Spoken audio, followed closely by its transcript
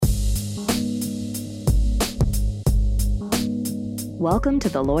Welcome to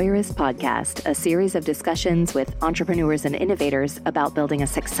the Lawyerist Podcast, a series of discussions with entrepreneurs and innovators about building a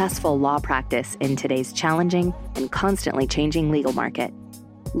successful law practice in today's challenging and constantly changing legal market.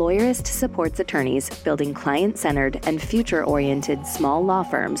 Lawyerist supports attorneys building client-centered and future-oriented small law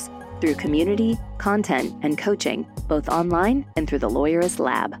firms through community, content, and coaching, both online and through the Lawyerist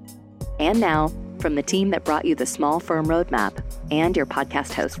Lab. And now, from the team that brought you the Small Firm Roadmap and your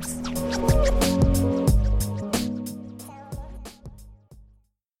podcast hosts.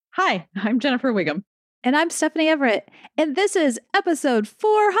 Hi, I'm Jennifer Wiggum. And I'm Stephanie Everett. And this is episode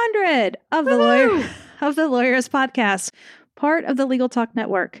 400 of the Lawyerist Podcast, part of the Legal Talk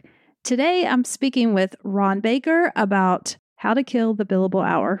Network. Today, I'm speaking with Ron Baker about how to kill the billable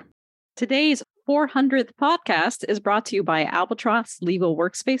hour. Today's 400th podcast is brought to you by Albatross Legal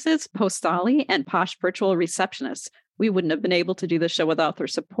Workspaces, Postali, and Posh Virtual Receptionists. We wouldn't have been able to do the show without their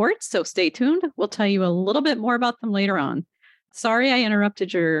support, so stay tuned. We'll tell you a little bit more about them later on. Sorry I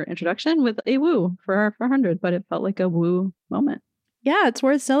interrupted your introduction with a woo for our 400, but it felt like a woo moment. Yeah, it's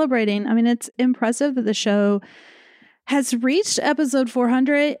worth celebrating. I mean, it's impressive that the show has reached episode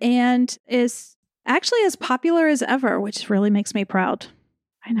 400 and is actually as popular as ever, which really makes me proud.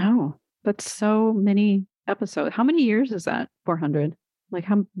 I know, but so many episodes. How many years is that? 400? Like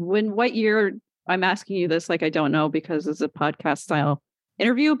what year? I'm asking you this like I don't know because it's a podcast style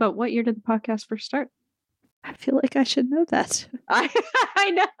interview, but what year did the podcast first start? I feel like I should know that. I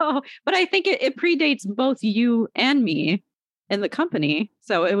know, but I think it predates both you and me in the company.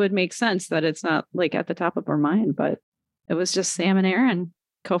 So it would make sense that it's not like at the top of our mind, but it was just Sam and Aaron,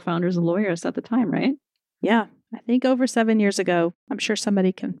 co-founders of Lawyerist at the time, right? Yeah, I think over 7 years ago. I'm sure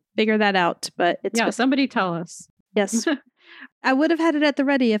somebody can figure that out, but it's... Yeah, somebody tell us. Yes. I would have had it at the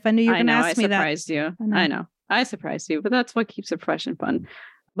ready if I knew you were going to ask me that. I know. I surprised you, but that's what keeps it fresh and fun.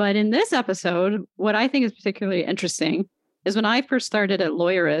 But in this episode, what I think is particularly interesting is when I first started at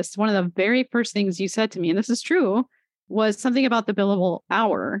Lawyerist, one of the very first things you said to me, and this is true, was something about the billable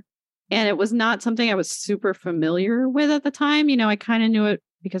hour. And it was not something I was super familiar with at the time. You know, I kind of knew it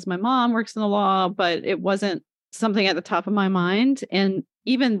because my mom works in the law, but it wasn't something at the top of my mind. And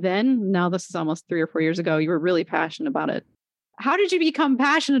even then, now this is almost 3 or 4 years ago, you were really passionate about it. How did you become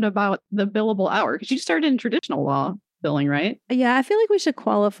passionate about the billable hour? Because you started in traditional law billing, right? Yeah, I feel like we should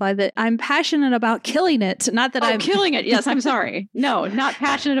qualify that I'm passionate about killing it, not that I'm killing it. Yes, I'm sorry. No, not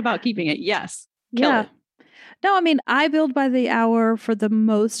passionate about keeping it. Yes. Kill it. No, I mean, I billed by the hour for the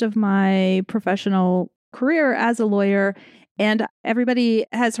most of my professional career as a lawyer. And everybody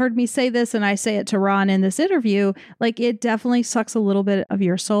has heard me say this, and I say it to Ron in this interview, like it definitely sucks a little bit of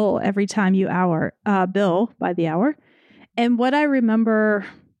your soul every time you bill by the hour. And what I remember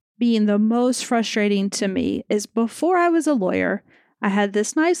being the most frustrating to me is before I was a lawyer, I had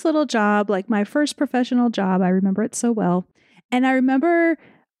this nice little job, like my first professional job. I remember it so well. And I remember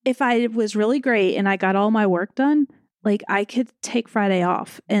if I was really great and I got all my work done, like I could take Friday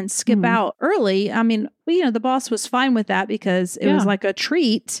off and skip out early. I mean, the boss was fine with that because it was like a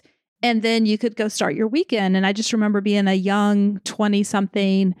treat. And then you could go start your weekend. And I just remember being a young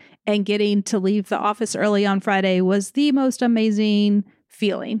 20-something and getting to leave the office early on Friday was the most amazing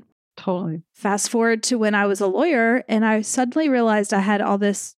feeling. Totally. Fast forward to when I was a lawyer and I suddenly realized I had all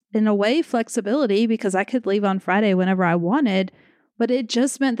this, in a way, flexibility because I could leave on Friday whenever I wanted. But it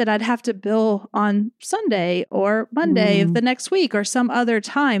just meant that I'd have to bill on Sunday or Monday of the next week or some other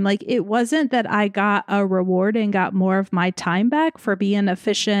time. Like it wasn't that I got a reward and got more of my time back for being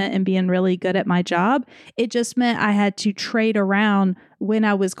efficient and being really good at my job. It just meant I had to trade around when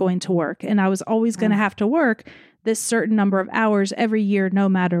I was going to work. And I was always going to have to work this certain number of hours every year, no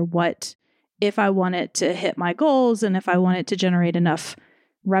matter what, if I wanted to hit my goals and if I wanted to generate enough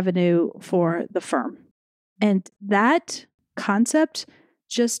revenue for the firm. And that concept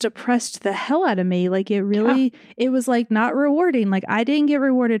just depressed the hell out of me. Like it really, it was like not rewarding. Like I didn't get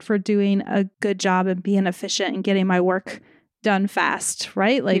rewarded for doing a good job and being efficient and getting my work done fast,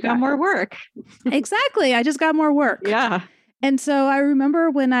 right? Like you got more work. Exactly. I just got more work. Yeah. And so I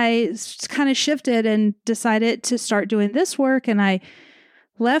remember when I kind of shifted and decided to start doing this work and I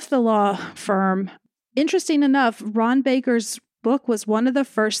left the law firm. Interesting enough, Ron Baker's book was one of the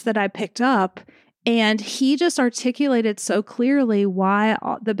first that I picked up. And he just articulated so clearly why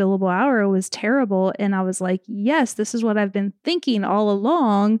the billable hour was terrible. And I was like, yes, this is what I've been thinking all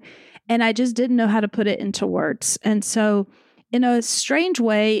along. And I just didn't know how to put it into words. And so in a strange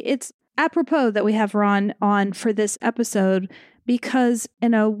way, it's apropos that we have Ron on for this episode, because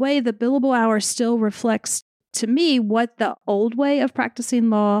in a way, the billable hour still reflects to me what the old way of practicing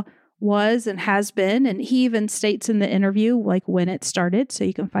law was and has been. And he even states in the interview, like when it started, so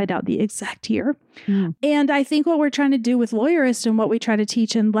you can find out the exact year. And I think what we're trying to do with Lawyerist and what we try to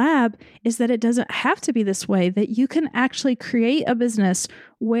teach in Lab is that it doesn't have to be this way, that you can actually create a business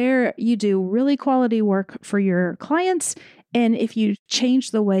where you do really quality work for your clients. And if you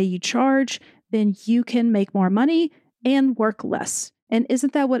change the way you charge, then you can make more money and work less. And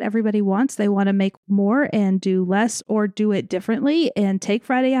isn't that what everybody wants? They want to make more and do less or do it differently and take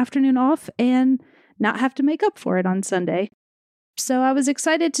Friday afternoon off and not have to make up for it on Sunday. So I was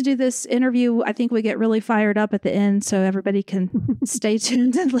excited to do this interview. I think we get really fired up at the end, so everybody can stay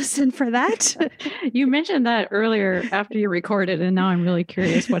tuned and listen for that. You mentioned that earlier after you recorded, and now I'm really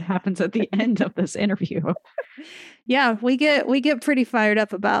curious what happens at the end of this interview. Yeah, we get pretty fired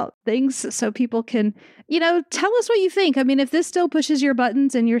up about things, so people can, tell us what you think. I mean, if this still pushes your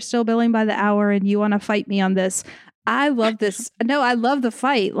buttons and you're still billing by the hour and you want to fight me on this, I love this. No, I love the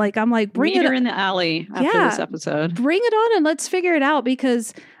fight. Like, I'm like, bring Meet it her in the alley after this episode. Bring it on and let's figure it out,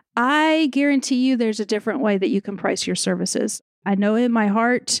 because I guarantee you there's a different way that you can price your services. I know in my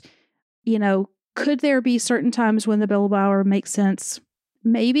heart, could there be certain times when the billable hour makes sense?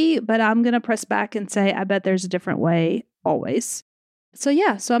 Maybe, but I'm going to press back and say, I bet there's a different way always. So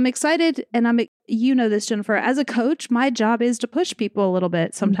I'm excited. And this, Jennifer, as a coach, my job is to push people a little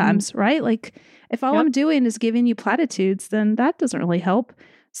bit sometimes, right? Like if all I'm doing is giving you platitudes, then that doesn't really help.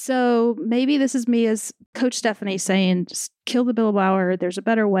 So maybe this is me as Coach Stephanie saying, just kill the billable hour. There's a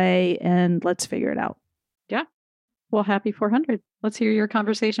better way and let's figure it out. Yeah. Well, happy 400. Let's hear your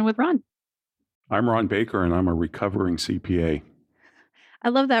conversation with Ron. I'm Ron Baker and I'm a recovering CPA. I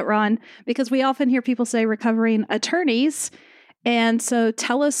love that, Ron, because we often hear people say recovering attorneys. And so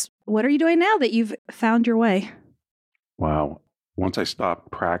tell us, what are you doing now that you've found your way? Wow. Once I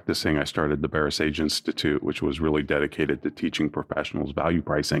stopped practicing, I started the VeraSage Institute, which was really dedicated to teaching professionals value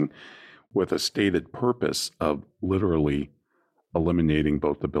pricing with a stated purpose of literally eliminating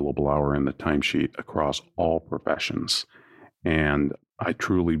both the billable hour and the timesheet across all professions. And I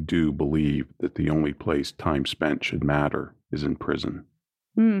truly do believe that the only place time spent should matter is in prison.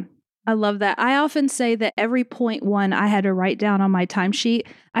 I love that. I often say that every point one I had to write down on my timesheet,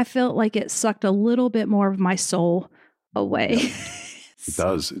 I felt like it sucked a little bit more of my soul away. Yep. It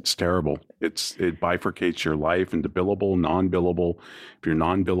does. It's terrible. It bifurcates your life into billable, non-billable. If you're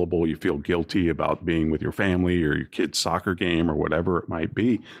non-billable, you feel guilty about being with your family or your kid's soccer game or whatever it might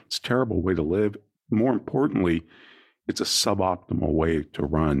be. It's a terrible way to live. More importantly, it's a suboptimal way to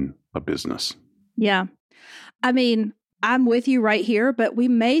run a business. Yeah. I mean, I'm with you right here, but we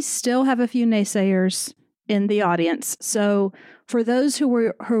may still have a few naysayers in the audience. So for those who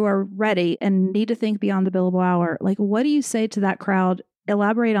are ready and need to think beyond the billable hour, like what do you say to that crowd?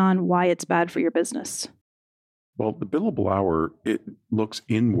 Elaborate on why it's bad for your business. Well, the billable hour, it looks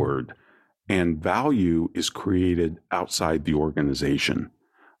inward, and value is created outside the organization.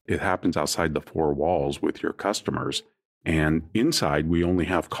 It happens outside the four walls with your customers. And inside, we only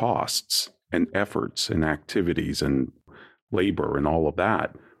have costs and efforts and activities and labor and all of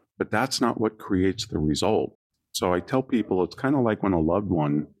that. But that's not what creates the result. So I tell people it's kind of like when a loved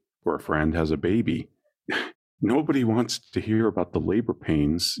one or a friend has a baby. Nobody wants to hear about the labor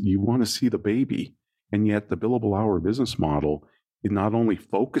pains. You want to see the baby. And yet the billable hour business model, it not only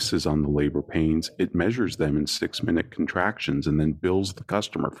focuses on the labor pains, it measures them in 6-minute contractions and then bills the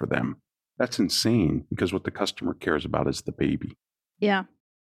customer for them. That's insane, because what the customer cares about is the baby. Yeah.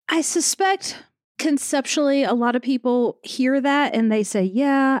 I suspect conceptually, a lot of people hear that and they say,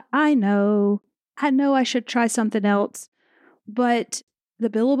 yeah, I know I should try something else. But the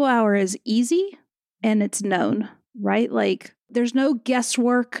billable hour is easy and it's known, right? Like there's no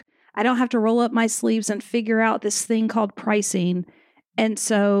guesswork. I don't have to roll up my sleeves and figure out this thing called pricing. And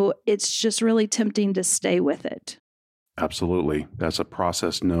so it's just really tempting to stay with it. Absolutely. That's a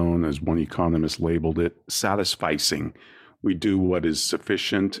process known, as one economist labeled it, satisficing. We do what is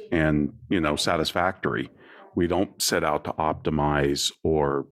sufficient and, satisfactory. We don't set out to optimize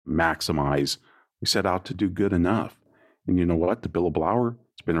or maximize. We set out to do good enough. And you know what? The billable hour,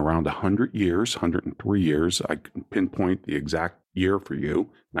 it's been around 100 years, 103 years. I can pinpoint the exact year for you,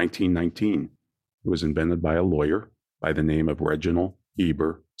 1919. It was invented by a lawyer by the name of Reginald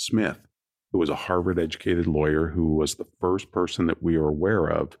Heber Smith, who was a Harvard-educated lawyer who was the first person that we are aware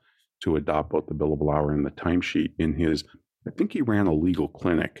of to adopt both the billable hour and the timesheet in his, I think he ran a legal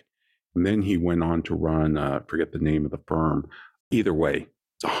clinic. And then he went on to run, forget the name of the firm. Either way,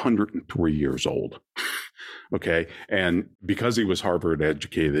 it's 103 years old. Okay. And because he was Harvard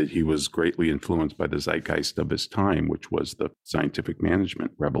educated, he was greatly influenced by the zeitgeist of his time, which was the scientific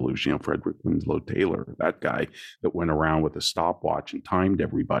management revolution. Frederick Winslow Taylor, that guy that went around with a stopwatch and timed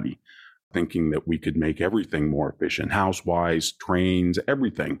everybody, thinking that we could make everything more efficient, house-wise, trains,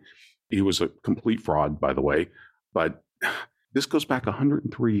 everything. He was a complete fraud, by the way. But this goes back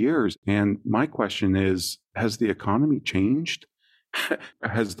 103 years. And my question is, has the economy changed?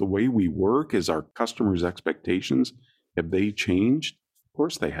 Has the way we work, as our customers' expectations, have they changed? Of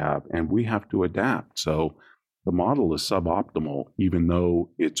course they have, and we have to adapt. So the model is suboptimal, even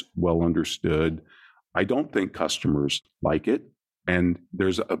though it's well understood. I don't think customers like it. And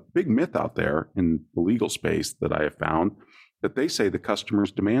there's a big myth out there in the legal space that I have found that they say the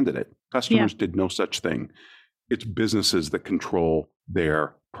customers demanded it. Customers did no such thing. It's businesses that control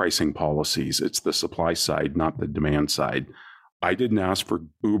their pricing policies. It's the supply side, not the demand side. I didn't ask for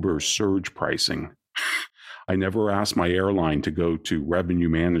Uber's surge pricing. I never asked my airline to go to revenue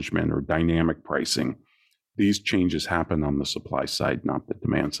management or dynamic pricing. These changes happen on the supply side, not the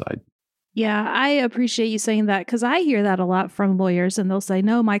demand side. Yeah, I appreciate you saying that because I hear that a lot from lawyers, and they'll say,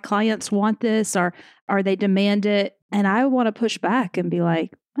 no, my clients want this or they demand it. And I want to push back and be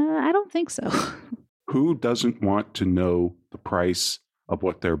like, I don't think so. Who doesn't want to know the price of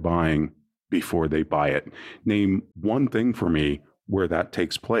what they're buying before they buy it? Name one thing for me where that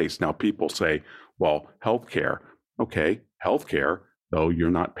takes place. Now, people say, well, healthcare. Okay, healthcare, though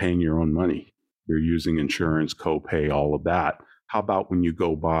you're not paying your own money. You're using insurance, copay, all of that. How about when you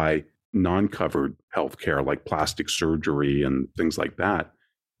go buy non-covered healthcare like plastic surgery and things like that?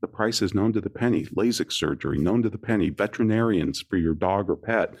 The price is known to the penny. LASIK surgery, known to the penny. Veterinarians for your dog or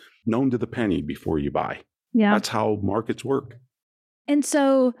pet, known to the penny before you buy. Yeah. That's how markets work. And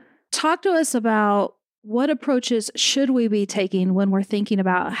so talk to us about what approaches should we be taking when we're thinking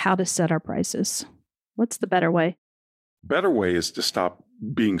about how to set our prices? What's the better way? Better way is to stop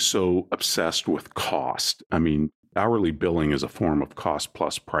being so obsessed with cost. I mean, hourly billing is a form of cost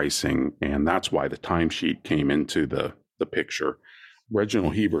plus pricing, and that's why the timesheet came into the picture.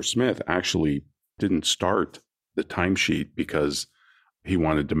 Reginald Heber Smith actually didn't start the timesheet because he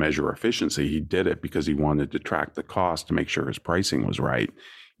wanted to measure efficiency. He did it because he wanted to track the cost to make sure his pricing was right,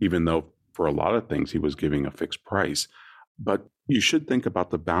 even though for a lot of things he was giving a fixed price. But you should think about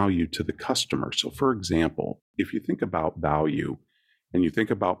the value to the customer. So for example, if you think about value and you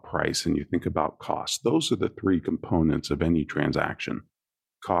think about price and you think about cost, those are the three components of any transaction: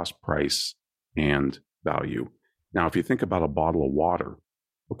 cost, price, and value. Now, if you think about a bottle of water,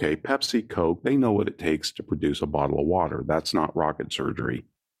 okay, Pepsi, Coke, they know what it takes to produce a bottle of water. That's not rocket surgery.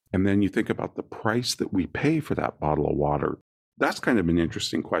 And then you think about the price that we pay for that bottle of water. That's kind of an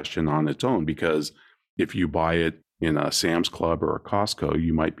interesting question on its own, because if you buy it in a Sam's Club or a Costco,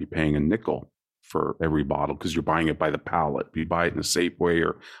 you might be paying a nickel for every bottle because you're buying it by the pallet. If you buy it in a Safeway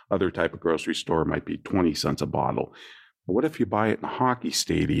or other type of grocery store, it might be 20 cents a bottle. But what if you buy it in a hockey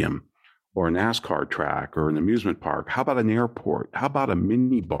stadium or a NASCAR track or an amusement park? How about an airport? How about a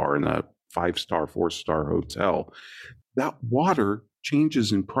mini bar in a 5-star, 4-star hotel? That water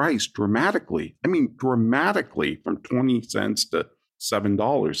changes in price dramatically. I mean, dramatically, from 20 cents to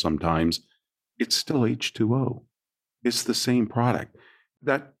 $7 sometimes. It's still H2O. It's the same product.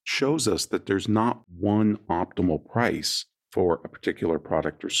 That shows us that there's not one optimal price for a particular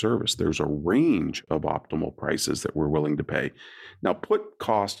product or service. There's a range of optimal prices that we're willing to pay. Now, put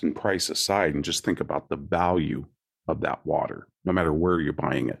cost and price aside and just think about the value of that water, no matter where you're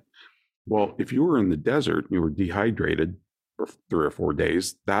buying it. Well, if you were in the desert and you were dehydrated for 3 or 4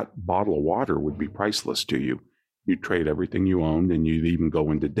 days, that bottle of water would be priceless to you. You'd trade everything you owned and you'd even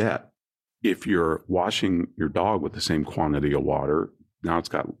go into debt. If you're washing your dog with the same quantity of water, now it's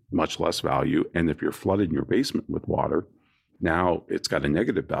got much less value. And if you're flooding your basement with water, now it's got a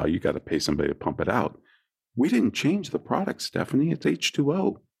negative value. You got to pay somebody to pump it out. We didn't change the product, Stephanie. It's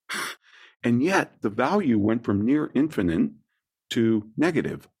H2O. And yet the value went from near infinite to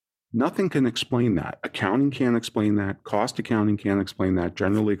negative. Nothing can explain that. Accounting can't explain that. Cost accounting can't explain that.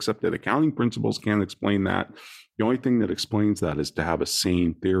 Generally accepted accounting principles can't explain that. The only thing that explains that is to have a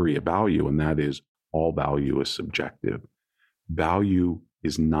sane theory of value, and that is all value is subjective. Value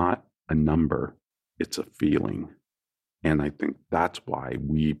is not a number. It's a feeling. And I think that's why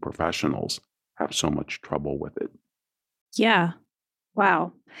we professionals have so much trouble with it. Yeah.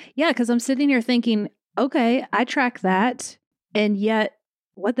 Wow. Yeah, because I'm sitting here thinking, okay, I track that, and yet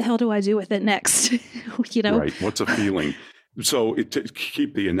what the hell do I do with it next? Right. What's a feeling? So to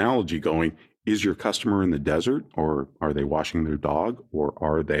keep the analogy going, is your customer in the desert, or are they washing their dog, or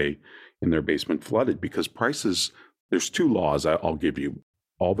are they in their basement flooded? Because prices, there's 2 laws I'll give you.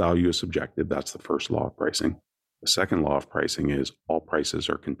 all value is subjective. That's the first law of pricing. The second law of pricing is all prices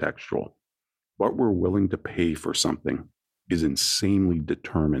are contextual. What we're willing to pay for something is insanely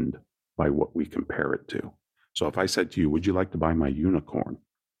determined by what we compare it to. So if I said to you, would you like to buy my unicorn?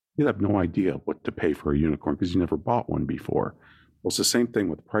 You'd have no idea what to pay for a unicorn because you never bought one before. Well, it's the same thing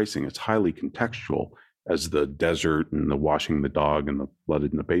with pricing. It's highly contextual, as the desert and the washing the dog and the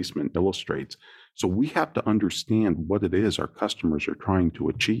flooded in the basement illustrates. So we have to understand what it is our customers are trying to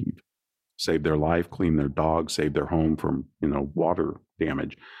achieve. Save their life, clean their dog, save their home from, water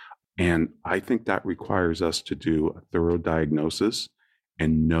damage. And I think that requires us to do a thorough diagnosis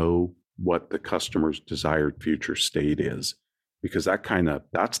and know what the customer's desired future state is. Because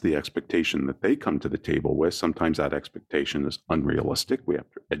that's the expectation that they come to the table with. Sometimes that expectation is unrealistic. We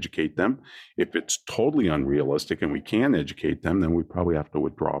have to educate them. If it's totally unrealistic and we can educate them, then we probably have to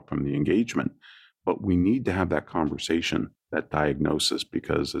withdraw from the engagement. But we need to have that conversation, that diagnosis,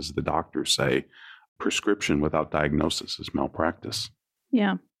 because as the doctors say, prescription without diagnosis is malpractice.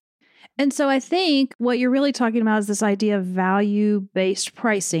 Yeah. And so I think what you're really talking about is this idea of value-based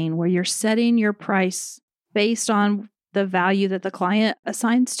pricing, where you're setting your price based on the value that the client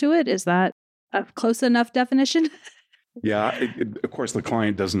assigns to it. Is that a close enough definition? Yeah. Of course, the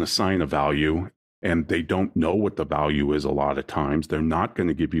client doesn't assign a value and they don't know what the value is a lot of times. They're not going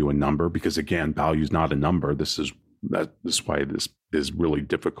to give you a number because, again, value is not a number. This is why this is really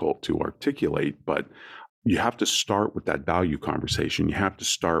difficult to articulate. But you have to start with that value conversation. You have to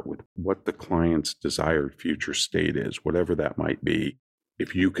start with what the client's desired future state is, whatever that might be.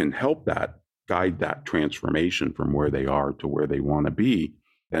 If you can help that, guide that transformation from where they are to where they want to be,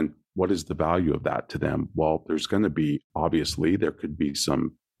 then what is the value of that to them? Well, there's going to be, obviously, there could be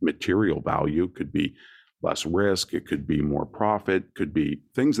some material value, could be less risk, it could be more profit, could be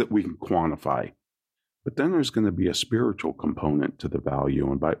things that we can quantify. But then there's going to be a spiritual component to the value.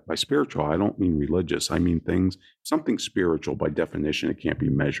 And by spiritual, I don't mean religious. I mean something spiritual. By definition, it can't be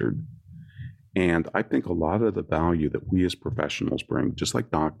measured. And I think a lot of the value that we as professionals bring, just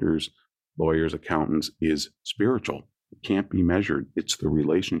like doctors, lawyers, accountants, is spiritual. It can't be measured. It's the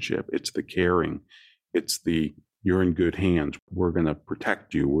relationship. It's the caring. It's the, you're in good hands. We're going to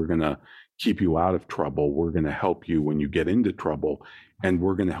protect you. We're going to keep you out of trouble. We're going to help you when you get into trouble. And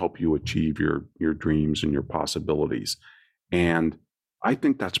we're going to help you achieve your dreams and your possibilities. And I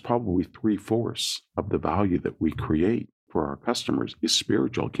think that's probably 3/4 of the value that we create for our customers is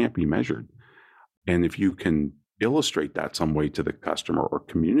spiritual. It can't be measured. And if you can illustrate that some way to the customer or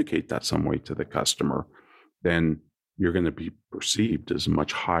communicate that some way to the customer, then you're going to be perceived as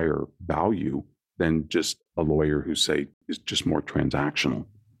much higher value than just a lawyer who say is just more transactional.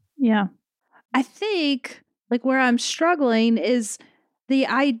 Yeah. I think like where I'm struggling is the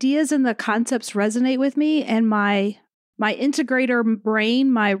ideas and the concepts resonate with me, and my integrator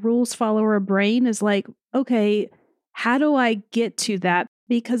brain, my rules follower brain is like, okay, how do I get to that?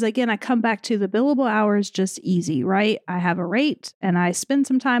 Because again, I come back to the billable hours just easy, right? I have a rate and I spend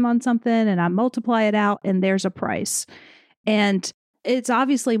some time on something and I multiply it out and there's a price. And it's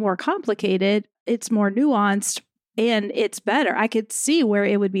obviously more complicated. It's more nuanced and it's better. I could see where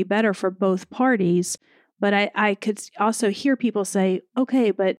it would be better for both parties, but I could also hear people say,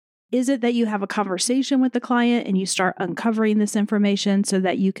 okay, but is it that you have a conversation with the client and you start uncovering this information so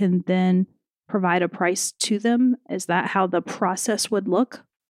that you can then provide a price to them? Is that how the process would look?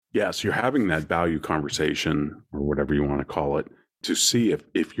 Yes, you're having that value conversation or whatever you want to call it to see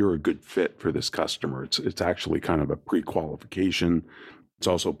if you're a good fit for this customer. It's actually kind of a pre-qualification. It's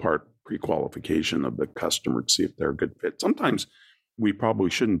also part pre-qualification of the customer to see if they're a good fit. Sometimes we probably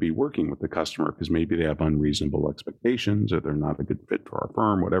shouldn't be working with the customer because maybe they have unreasonable expectations or they're not a good fit for our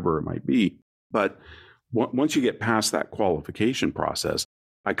firm, whatever it might be. But once you get past that qualification process,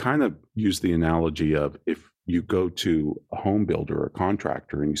 I kind of use the analogy of if you go to a home builder or a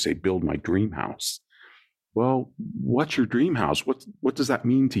contractor and you say, build my dream house. Well, what's your dream house? What does that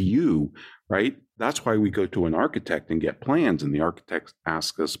mean to you, right? That's why we go to an architect and get plans. And the architect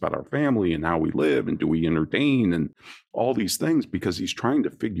asks us about our family and how we live and do we entertain and all these things because he's trying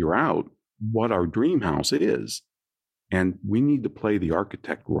to figure out what our dream house is. And we need to play the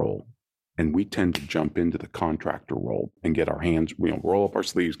architect role. And we tend to jump into the contractor role and get our hands, roll up our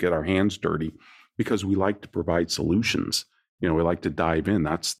sleeves, get our hands dirty because we like to provide solutions. We like to dive in.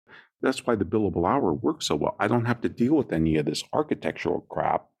 That's why the billable hour works so well. I don't have to deal with any of this architectural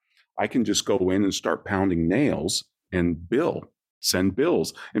crap. I can just go in and start pounding nails and send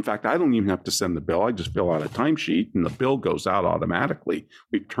bills. In fact, I don't even have to send the bill. I just fill out a timesheet and the bill goes out automatically.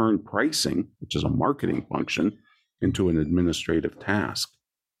 We've turned pricing, which is a marketing function, into an administrative task.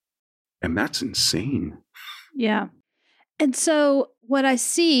 And that's insane. Yeah. And so what I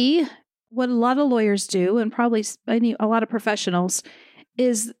see, what a lot of lawyers do, and probably a lot of professionals,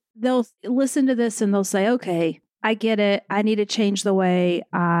 is they'll listen to this and they'll say, okay, I get it. I need to change the way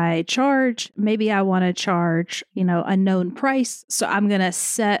I charge. Maybe I want to charge, a known price. So I'm going to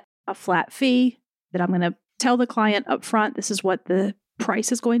set a flat fee that I'm going to tell the client up front, this is what the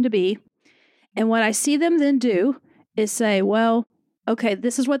price is going to be. And what I see them then do is say, well, okay,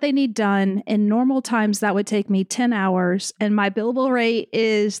 this is what they need done. In normal times, that would take me 10 hours and my billable rate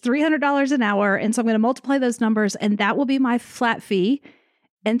is $300 an hour. And so I'm going to multiply those numbers and that will be my flat fee.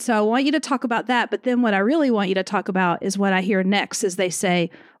 And so I want you to talk about that. But then what I really want you to talk about is what I hear next is they say,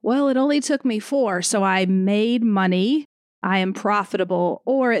 well, it only took me 4. So I made money. I am profitable,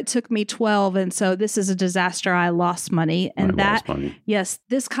 or it took me 12. And so this is a disaster. I lost money. And yes,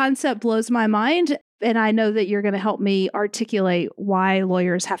 this concept blows my mind. And I know that you're going to help me articulate why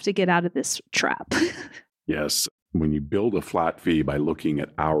lawyers have to get out of this trap. Yes. When you build a flat fee by looking at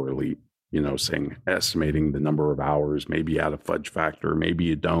hourly, estimating the number of hours, maybe add a fudge factor, maybe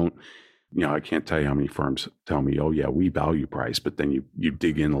you don't. I can't tell you how many firms tell me, oh, yeah, we value price. But then you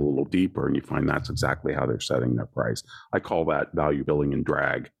dig in a little deeper and you find that's exactly how they're setting their price. I call that value billing and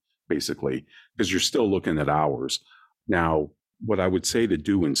drag, basically, because you're still looking at hours. Now, what I would say to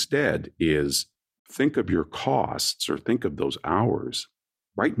do instead is think of your costs or think of those hours.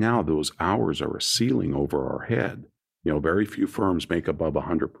 Right now, those hours are a ceiling over our head. Very few firms make above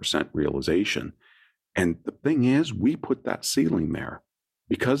 100% realization. And the thing is, we put that ceiling there.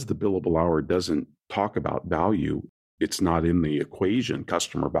 Because the billable hour doesn't talk about value, it's not in the equation.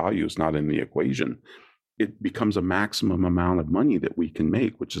 Customer value is not in the equation. It becomes a maximum amount of money that we can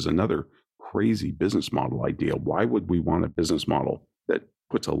make, which is another crazy business model idea. Why would we want a business model that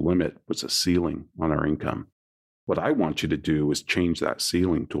puts a limit, puts a ceiling on our income? What I want you to do is change that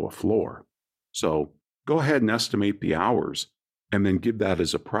ceiling to a floor. So go ahead and estimate the hours and then give that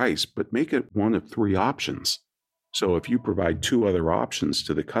as a price, but make it one of 3 options. So if you provide 2 other options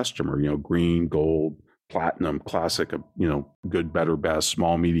to the customer, green, gold, platinum, classic, good, better, best,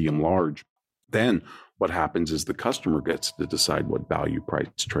 small, medium, large, then what happens is the customer gets to decide what value price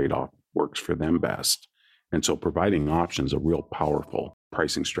trade-off works for them best. And so providing options is a real powerful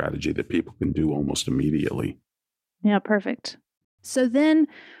pricing strategy that people can do almost immediately. Yeah, perfect. So then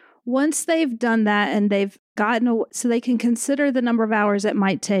once they've done that and they've gotten, so they can consider the number of hours it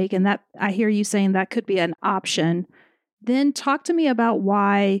might take, and that I hear you saying that could be an option, then talk to me about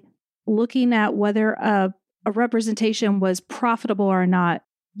why looking at whether a representation was profitable or not,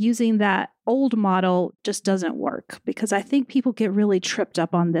 using that old model just doesn't work, because I think people get really tripped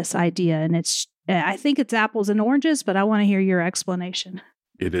up on this idea. And I think it's apples and oranges, but I want to hear your explanation.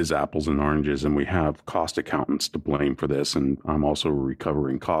 It is apples and oranges, and we have cost accountants to blame for this. And I'm also a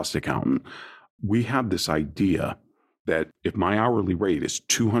recovering cost accountant. We have this idea that if my hourly rate is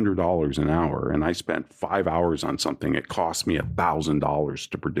 $200 an hour and I spent 5 hours on something, it cost me $1,000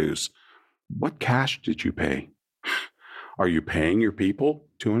 to produce. What cash did you pay? Are you paying your people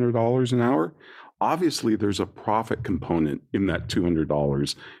 $200 an hour? Obviously, there's a profit component in that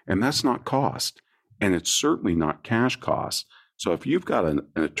 $200, and that's not cost. And it's certainly not cash costs. So if you've got an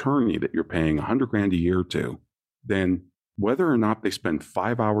attorney that you're paying $100,000 a year to, then whether or not they spend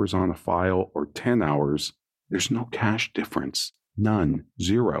 5 hours on a file or 10 hours, there's no cash difference. None.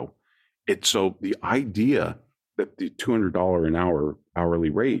 Zero. So the idea that the $200 an hour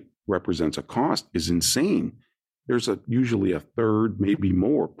hourly rate represents a cost is insane. There's usually a third, maybe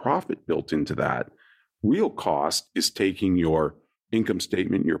more profit built into that. Real cost is taking your income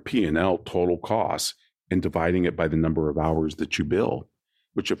statement, your P&L total costs, and dividing it by the number of hours that you bill,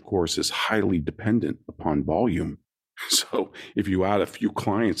 which of course is highly dependent upon volume. So if you add a few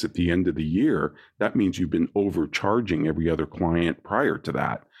clients at the end of the year, that means you've been overcharging every other client prior to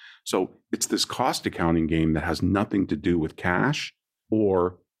that. So it's this cost accounting game that has nothing to do with cash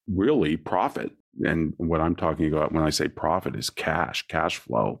or really profit. And what I'm talking about when I say profit is cash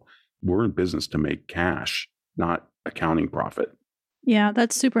flow. We're in business to make cash, not accounting profit. Yeah,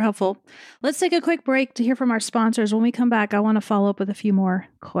 that's super helpful. Let's take a quick break to hear from our sponsors. When we come back, I want to follow up with a few more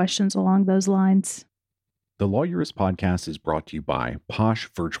questions along those lines. The Lawyerist Podcast is brought to you by Posh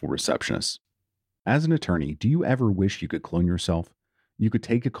Virtual Receptionists. As an attorney, do you ever wish you could clone yourself? You could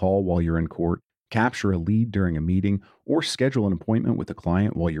take a call while you're in court, capture a lead during a meeting, or schedule an appointment with a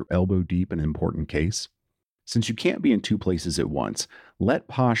client while you're elbow deep in an important case. Since you can't be in 2 places at once, let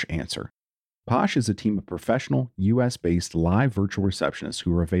Posh answer. Posh is a team of professional, U.S.-based live virtual receptionists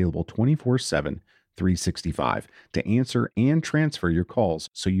who are available 24/7, 365 to answer and transfer your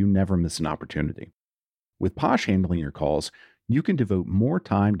calls so you never miss an opportunity. With Posh handling your calls, you can devote more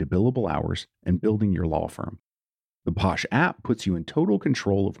time to billable hours and building your law firm. The Posh app puts you in total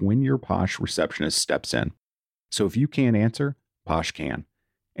control of when your Posh receptionist steps in. So if you can't answer, Posh can.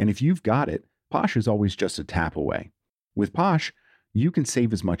 And if you've got it, Posh is always just a tap away. With Posh, you can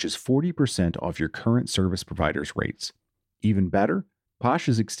save as much as 40% off your current service provider's rates. Even better, Posh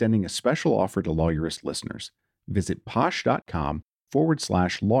is extending a special offer to Lawyerist listeners. Visit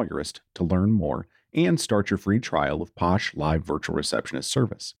posh.com/lawyerist to learn more and start your free trial of Posh Live Virtual Receptionist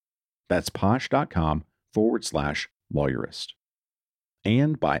service. That's posh.com/lawyerist.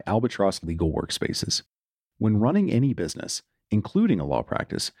 And by Albatross Legal Workspaces. When running any business, including a law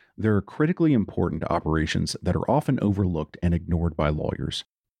practice, there are critically important operations that are often overlooked and ignored by lawyers.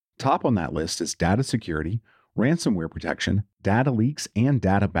 Top on that list is data security, ransomware protection, data leaks, and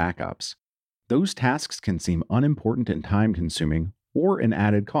data backups. Those tasks can seem unimportant and time-consuming or an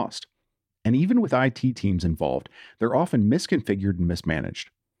added cost. And even with IT teams involved, they're often misconfigured and mismanaged.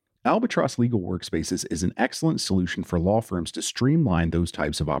 Albatross Legal Workspaces is an excellent solution for law firms to streamline those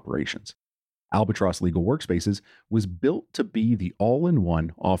types of operations. Albatross Legal Workspaces was built to be the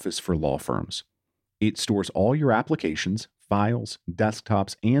all-in-one office for law firms. It stores all your applications, files,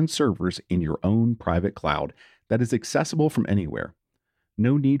 desktops, and servers in your own private cloud that is accessible from anywhere.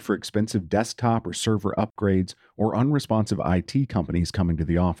 No need for expensive desktop or server upgrades or unresponsive IT companies coming to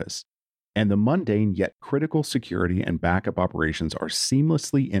the office. And the mundane yet critical security and backup operations are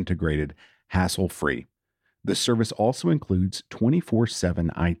seamlessly integrated, hassle-free. The service also includes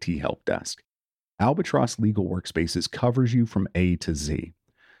 24/7 IT help desk. Albatross Legal Workspaces covers you from A to Z.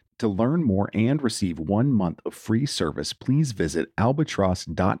 To learn more and receive 1 month of free service, please visit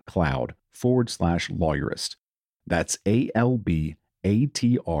albatross.cloud/lawyerist. That's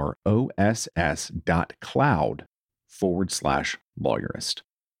albatross.cloud/lawyerist.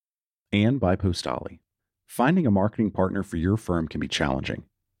 And by Postali. Finding a marketing partner for your firm can be challenging.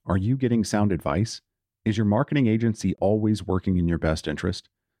 Are you getting sound advice? Is your marketing agency always working in your best interest?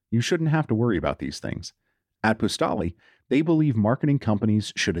 You shouldn't have to worry about these things. At Postali, they believe marketing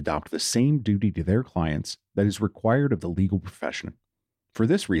companies should adopt the same duty to their clients that is required of the legal profession. For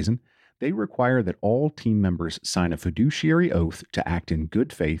this reason, they require that all team members sign a fiduciary oath to act in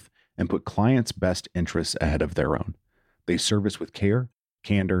good faith and put clients' best interests ahead of their own. They service with care,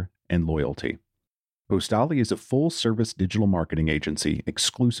 candor, and loyalty. Postali is a full-service digital marketing agency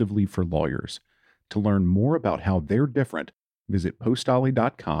exclusively for lawyers. To learn more about how they're different, visit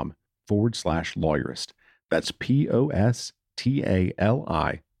postali.com/lawyerist. That's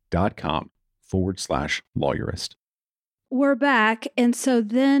postali.com/lawyerist. We're back. And so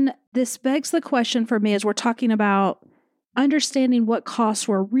then this begs the question for me as we're talking about understanding what costs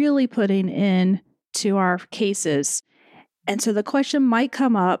we're really putting in to our cases. And so the question might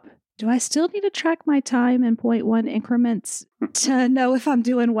come up, do I still need to track my time in 0.1 increments to know if I'm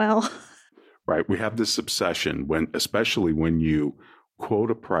doing well? Right. We have this obsession especially when you quote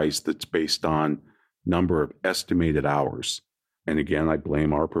a price that's based on number of estimated hours. And again, I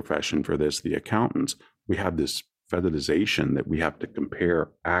blame our profession for this, the accountants. We have this fetishization that we have to compare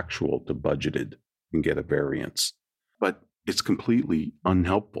actual to budgeted and get a variance. But it's completely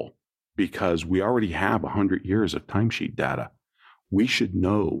unhelpful because we already have 100 years of timesheet data. We should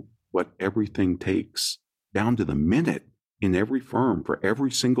know what everything takes down to the minute in every firm for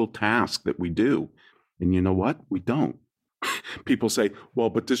every single task that we do. And you know what? We don't. People say, well,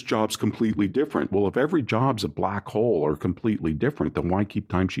 but this job's completely different. Well, if every job's a black hole or completely different, then why keep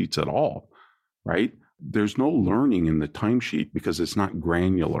timesheets at all, right? There's no learning in the timesheet because it's not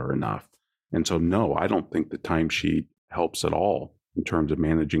granular enough. And so, no, I don't think the timesheet helps at all in terms of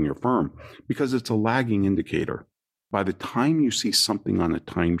managing your firm because it's a lagging indicator. By the time you see something on a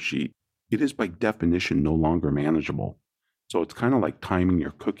timesheet, it is by definition no longer manageable. So it's kind of like timing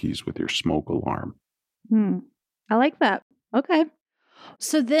your cookies with your smoke alarm. I like that. Okay.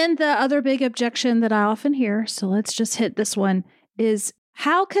 So then the other big objection that I often hear, so let's just hit this one, is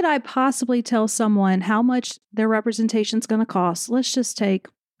how could I possibly tell someone how much their representation is going to cost? Let's just take,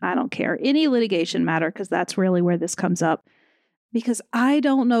 I don't care, any litigation matter, because that's really where this comes up. Because I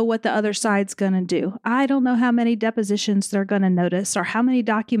don't know what the other side's going to do. I don't know how many depositions they're going to notice or how many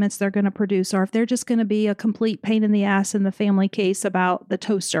documents they're going to produce or if they're just going to be a complete pain in the ass in the family case about the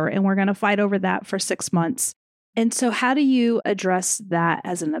toaster and we're going to fight over that for 6 months. And so how do you address that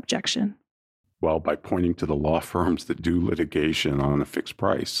as an objection? Well, by pointing to the law firms that do litigation on a fixed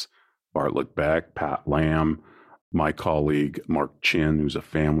price. Bartlett Beck, Pat Lamb, my colleague Mark Chin, who's a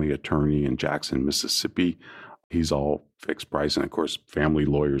family attorney in Jackson, Mississippi. He's all fixed price. And of course, family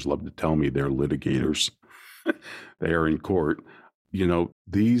lawyers love to tell me they're litigators. They are in court. You know,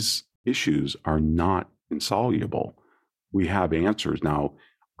 these issues are not insoluble. We have answers. Now,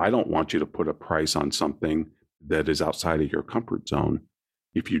 I don't want you to put a price on something that is outside of your comfort zone.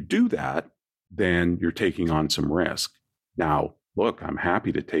 If you do that, then you're taking on some risk. Now, look, I'm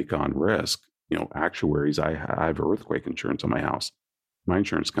happy to take on risk. Actuaries, I have earthquake insurance on my house. My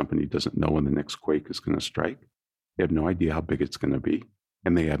insurance company doesn't know when the next quake is going to strike. They have no idea how big it's going to be,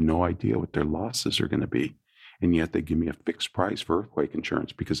 and they have no idea what their losses are going to be. And yet they give me a fixed price for earthquake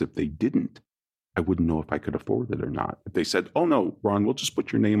insurance, because if they didn't, I wouldn't know if I could afford it or not. If they said, oh no, Ron, we'll just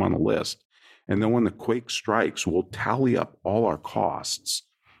put your name on a list, and then when the quake strikes, we'll tally up all our costs,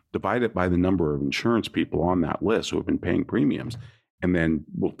 divide it by the number of insurance people on that list who have been paying premiums, and then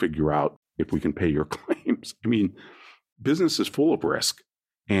we'll figure out if we can pay your claims. I mean, business is full of risk,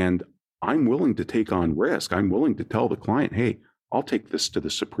 and I'm willing to take on risk. I'm willing to tell the client, hey, I'll take this to the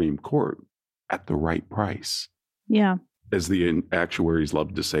Supreme Court at the right price. Yeah. As the actuaries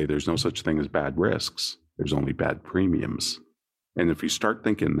love to say, there's no such thing as bad risks. There's only bad premiums. And if you start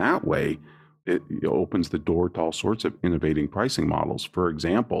thinking that way, it opens the door to all sorts of innovating pricing models. For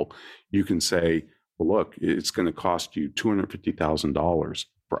example, you can say, well, look, it's going to cost you $250,000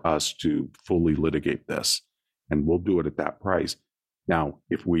 for us to fully litigate this, and we'll do it at that price. Now,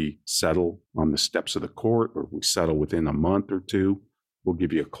 if we settle on the steps of the court, or we settle within a month or two, we'll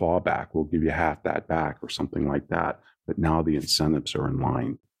give you a clawback. We'll give you half that back or something like that. But now the incentives are in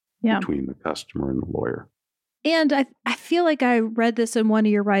line between the customer and the lawyer. And I feel like I read this in one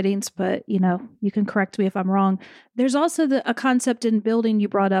of your writings, but you can correct me if I'm wrong. There's also a concept in building you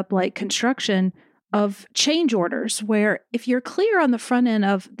brought up, like construction, of change orders, where if you're clear on the front end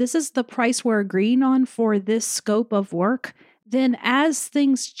of this is the price we're agreeing on for this scope of work, then as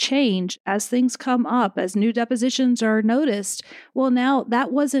things change, as things come up, as new depositions are noticed, well, now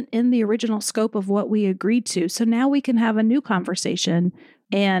that wasn't in the original scope of what we agreed to. So now we can have a new conversation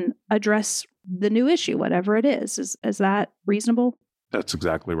and address the new issue, whatever it is. Is that reasonable? That's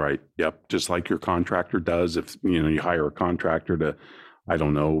exactly right. Yep. Just like your contractor does. If you hire a contractor to, I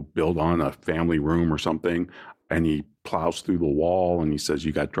don't know, build on a family room or something, and he plows through the wall and he says,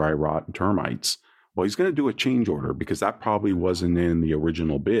 you got dry rot and termites. Well, he's going to do a change order, because that probably wasn't in the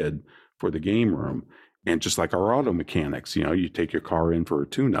original bid for the game room. And just like our auto mechanics, you take your car in for a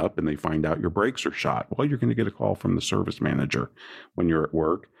tune-up and they find out your brakes are shot. Well, you're going to get a call from the service manager when you're at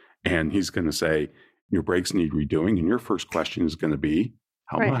work, and he's going to say, your brakes need redoing. And your first question is going to be,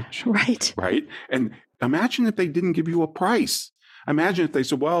 how much? Right. Right. And imagine if they didn't give you a price. Imagine if they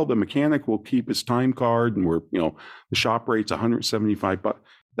said, well, the mechanic will keep his time card, and the shop rate's $175.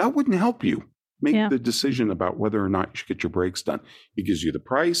 That wouldn't help you make the decision about whether or not you should get your brakes done. He gives you the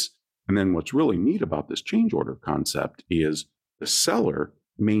price. And then what's really neat about this change order concept is the seller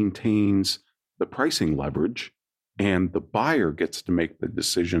maintains the pricing leverage, and the buyer gets to make the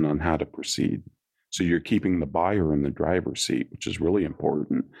decision on how to proceed. So you're keeping the buyer in the driver's seat, which is really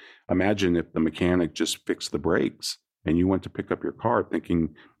important. Imagine if the mechanic just fixed the brakes and you went to pick up your car thinking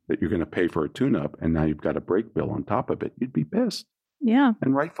that you're going to pay for a tune-up, and now you've got a brake bill on top of it. You'd be pissed. Yeah.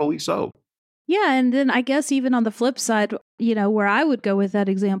 And rightfully so. Yeah. And then I guess even on the flip side, where I would go with that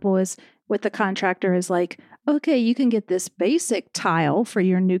example is with the contractor is like, okay, you can get this basic tile for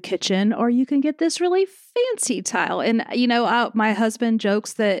your new kitchen, or you can get this really fancy tile. And, my husband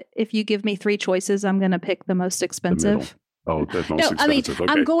jokes that if you give me 3 choices, I'm going to pick the most expensive. The most expensive. Okay.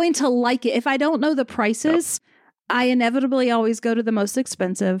 I'm going to like it. If I don't know the prices, I inevitably always go to the most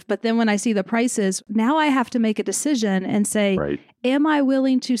expensive. But then when I see the prices, now I have to make a decision and say, am I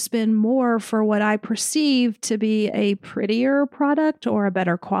willing to spend more for what I perceive to be a prettier product or a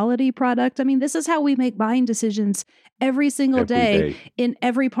better quality product? I mean, this is how we make buying decisions every single day in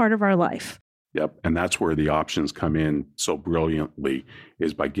every part of our life. Yep. And that's where the options come in so brilliantly,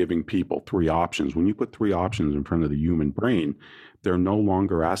 is by giving people 3 options. When you put 3 options in front of the human brain, they're no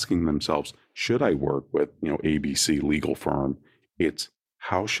longer asking themselves, should I work with, ABC legal firm? It's,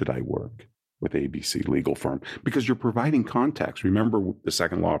 how should I work with ABC legal firm? Because you're providing context. Remember, the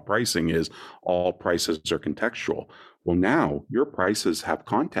second law of pricing is all prices are contextual. Well, now your prices have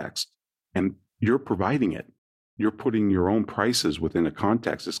context, and you're providing it. You're putting your own prices within a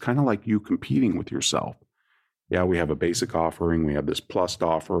context. It's kind of like you competing with yourself. Yeah, we have a basic offering, we have this plus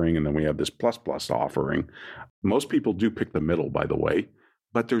offering, and then we have this plus offering. Most people do pick the middle, by the way,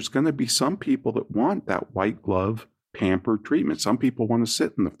 but there's going to be some people that want that white glove pampered treatment. Some people want to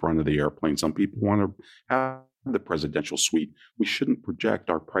sit in the front of the airplane. Some people want to have the presidential suite. We shouldn't project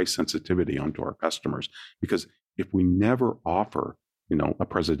our price sensitivity onto our customers, because if we never offer, a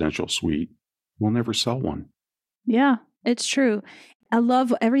presidential suite, we'll never sell one. Yeah, it's true. I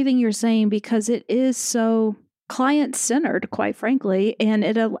love everything you're saying, because it is so client-centered, quite frankly.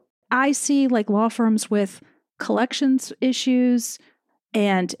 And I see like law firms with collections issues,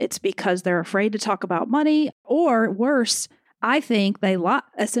 And it's because they're afraid to talk about money, or worse, I think they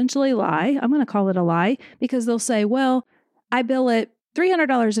essentially lie. I'm going to call it a lie, because they'll say, well, I bill it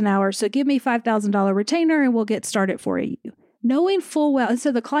 $300 an hour, so give me $5,000 retainer and we'll get started for you. Knowing full well, and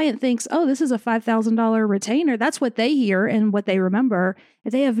so the client thinks, oh, this is a $5,000 retainer. That's what they hear and what they remember.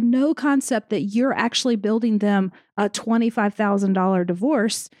 They have no concept that you're actually building them a $25,000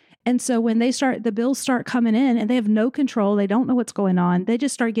 divorce. And so when the bills start coming in and they have no control, they don't know what's going on. They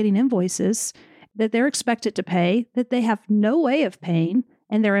just start getting invoices that they're expected to pay, that they have no way of paying,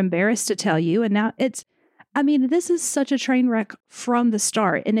 and they're embarrassed to tell you. And now this is such a train wreck from the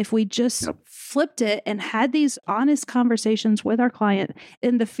start. And if we just flipped it and had these honest conversations with our client,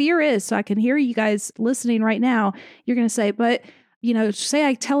 and the fear is, so I can hear you guys listening right now, you're going to say, but say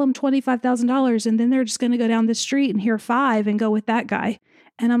I tell them $25,000 and then they're just going to go down the street and hear $5,000 and go with that guy.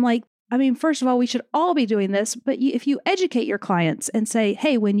 And I'm like, first of all, we should all be doing this. But if you educate your clients and say,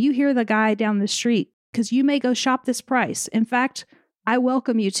 hey, when you hear the guy down the street, because you may go shop this price. In fact, I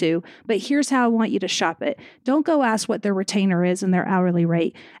welcome you to, but here's how I want you to shop it. Don't go ask what their retainer is and their hourly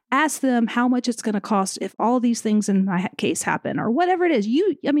rate. Ask them how much it's going to cost if all these things in my case happen, or whatever it is.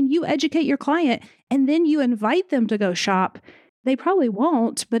 You educate your client, and then you invite them to go shop. They probably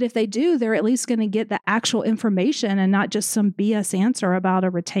won't, but if they do, they're at least going to get the actual information and not just some BS answer about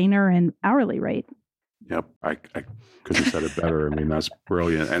a retainer and hourly rate. Yep. I couldn't have said it better. That's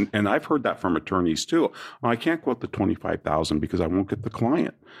brilliant. And I've heard that from attorneys too. I can't quote the $25,000 because I won't get the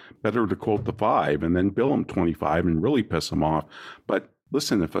client. Better to quote the $5,000 and then bill them $25,000 and really piss them off. But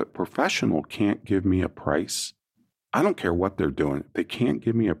listen, if a professional can't give me a price, I don't care what they're doing. If they can't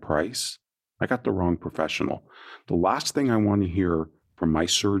give me a price, I got the wrong professional. The last thing I want to hear from my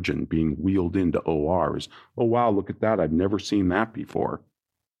surgeon being wheeled into OR is, oh, wow, look at that. I've never seen that before.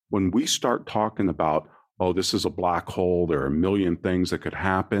 When we start talking about, oh, this is a black hole, there are a million things that could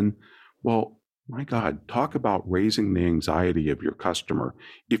happen. Well, my God, talk about raising the anxiety of your customer.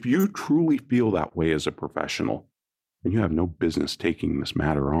 If you truly feel that way as a professional, then you have no business taking this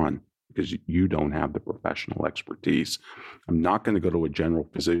matter on, because you don't have the professional expertise. I'm not going to go to a general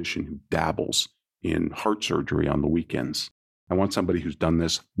physician who dabbles in heart surgery on the weekends. I want somebody who's done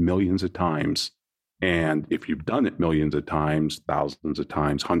this millions of times. And if you've done it millions of times, thousands of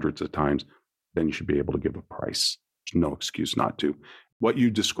times, hundreds of times, then you should be able to give a price. There's no excuse not to. What you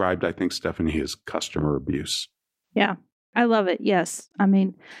described, I think, Stephanie, is customer abuse. Yeah. I love it. Yes. I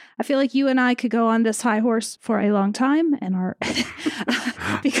feel like you and I could go on this high horse for a long time, and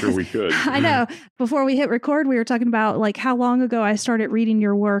sure we could. I know. Before we hit record, we were talking about like how long ago I started reading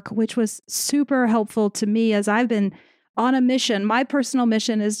your work, which was super helpful to me as I've been on a mission. My personal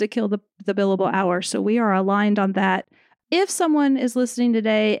mission is to kill the billable hour. So we are aligned on that. If someone is listening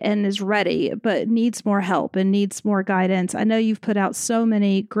today and is ready, but needs more help and needs more guidance, I know you've put out so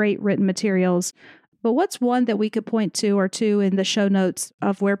many great written materials. But what's one that we could point to or two in the show notes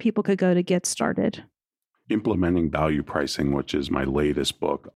of where people could go to get started? Implementing Value Pricing, which is my latest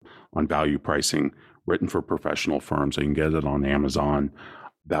book on value pricing, written for professional firms. So you can get it on Amazon.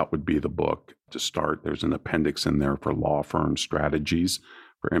 That would be the book to start. There's an appendix in there for law firm strategies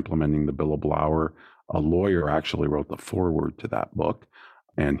for implementing the billable hour. A lawyer actually wrote the foreword to that book,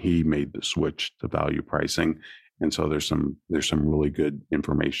 and he made the switch to value pricing. And so there's some really good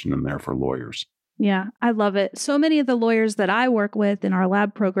information in there for lawyers. Yeah, I love it. So many of the lawyers that I work with in our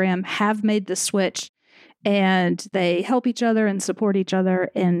lab program have made the switch, and they help each other and support each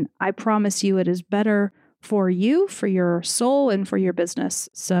other. And I promise you, it is better for you, for your soul, and for your business.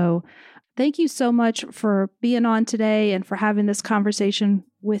 So thank you so much for being on today and for having this conversation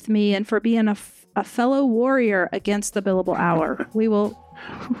with me and for being a fellow warrior against the billable hour. We will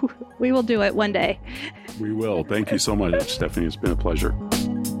do it one day. We will. Thank you so much, Stephanie. It's been a pleasure.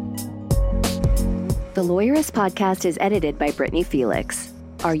 The Lawyerist podcast is edited by Brittany Felix.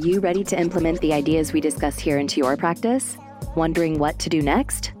 Are you ready to implement the ideas we discuss here into your practice? Wondering what to do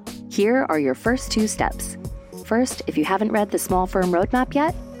next? Here are your first 2 steps. First, if you haven't read the Small Firm Roadmap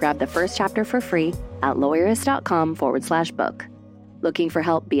yet, grab the first chapter for free at lawyerist.com/book. Looking for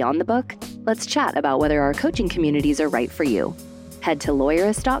help beyond the book? Let's chat about whether our coaching communities are right for you. Head to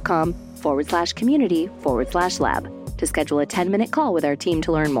lawyerist.com/community/lab to schedule a 10-minute call with our team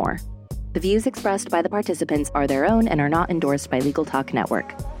to learn more. The views expressed by the participants are their own and are not endorsed by Legal Talk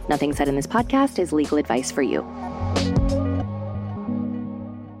Network. Nothing said in this podcast is legal advice for you.